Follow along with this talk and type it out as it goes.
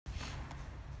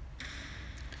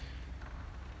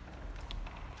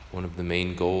One of the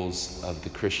main goals of the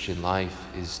Christian life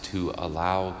is to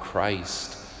allow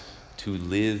Christ to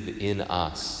live in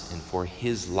us and for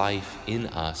his life in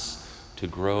us to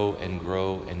grow and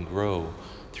grow and grow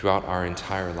throughout our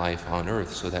entire life on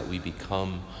earth, so that we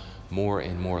become more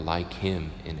and more like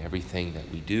him in everything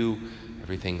that we do,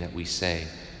 everything that we say,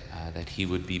 that he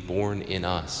would be born in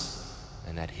us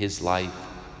and that his light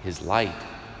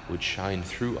would shine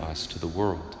through us to the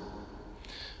world.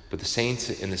 But the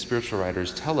saints and the spiritual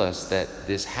writers tell us that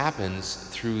this happens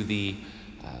through the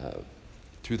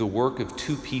work of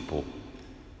two people,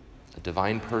 a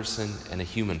divine person and a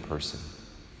human person.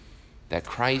 That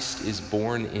Christ is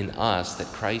born in us, that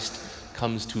Christ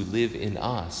comes to live in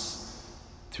us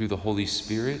through the Holy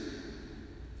Spirit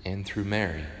and through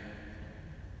Mary.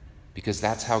 Because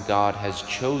that's how God has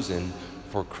chosen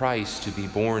for Christ to be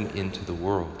born into the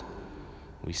world.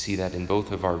 We see that in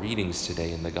both of our readings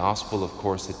today. In the Gospel, of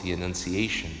course, at the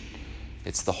Annunciation,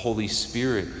 it's the Holy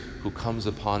Spirit who comes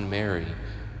upon Mary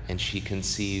and she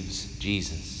conceives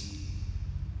Jesus.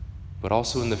 But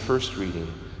also in the first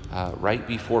reading, right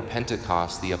before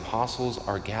Pentecost, the apostles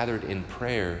are gathered in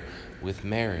prayer with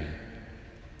Mary.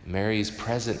 Mary is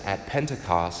present at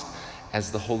Pentecost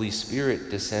as the Holy Spirit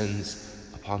descends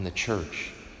upon the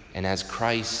church and as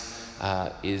Christ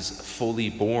is fully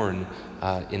born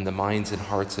in the minds and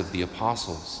hearts of the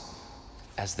apostles,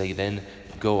 as they then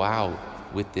go out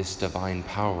with this divine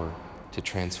power to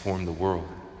transform the world.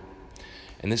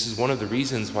 And this is one of the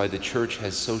reasons why the church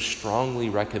has so strongly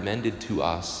recommended to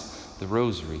us the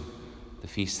Rosary, the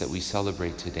feast that we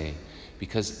celebrate today,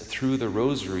 because through the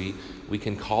Rosary we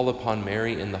can call upon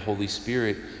Mary and the Holy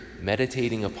Spirit,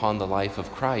 meditating upon the life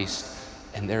of Christ,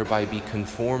 and thereby be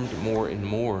conformed more and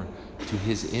more to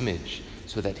his image,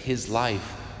 so that his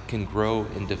life can grow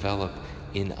and develop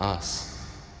in us,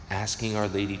 asking Our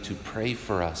Lady to pray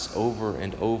for us over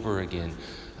and over again,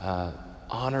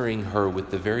 honoring her with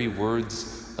the very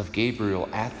words of Gabriel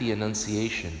at the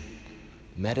Annunciation,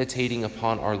 meditating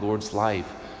upon our Lord's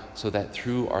life, so that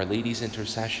through Our Lady's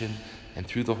intercession and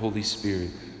through the Holy Spirit,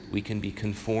 we can be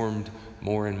conformed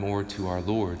more and more to our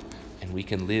Lord, and we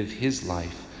can live his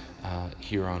life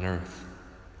here on earth.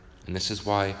 And this is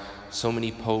why so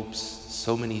many popes,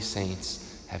 so many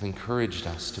saints have encouraged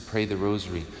us to pray the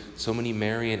Rosary, so many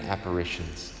Marian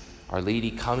apparitions, Our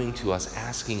Lady coming to us,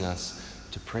 asking us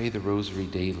to pray the Rosary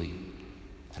daily.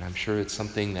 And I'm sure it's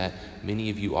something that many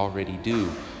of you already do,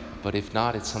 but if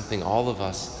not, it's something all of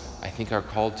us, I think, are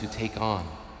called to take on,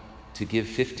 to give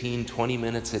 15, 20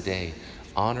 minutes a day,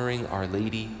 honoring Our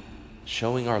Lady,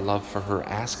 showing our love for her,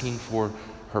 asking for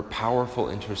her powerful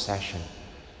intercession.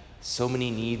 So many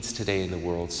needs today in the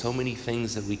world, so many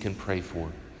things that we can pray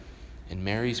for. And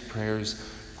Mary's prayers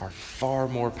are far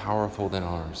more powerful than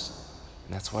ours.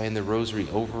 And that's why in the Rosary,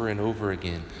 over and over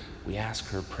again, we ask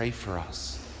her, pray for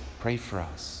us, pray for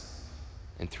us.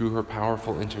 And through her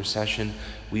powerful intercession,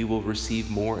 we will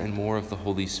receive more and more of the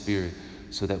Holy Spirit,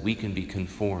 so that we can be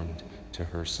conformed to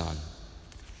her Son.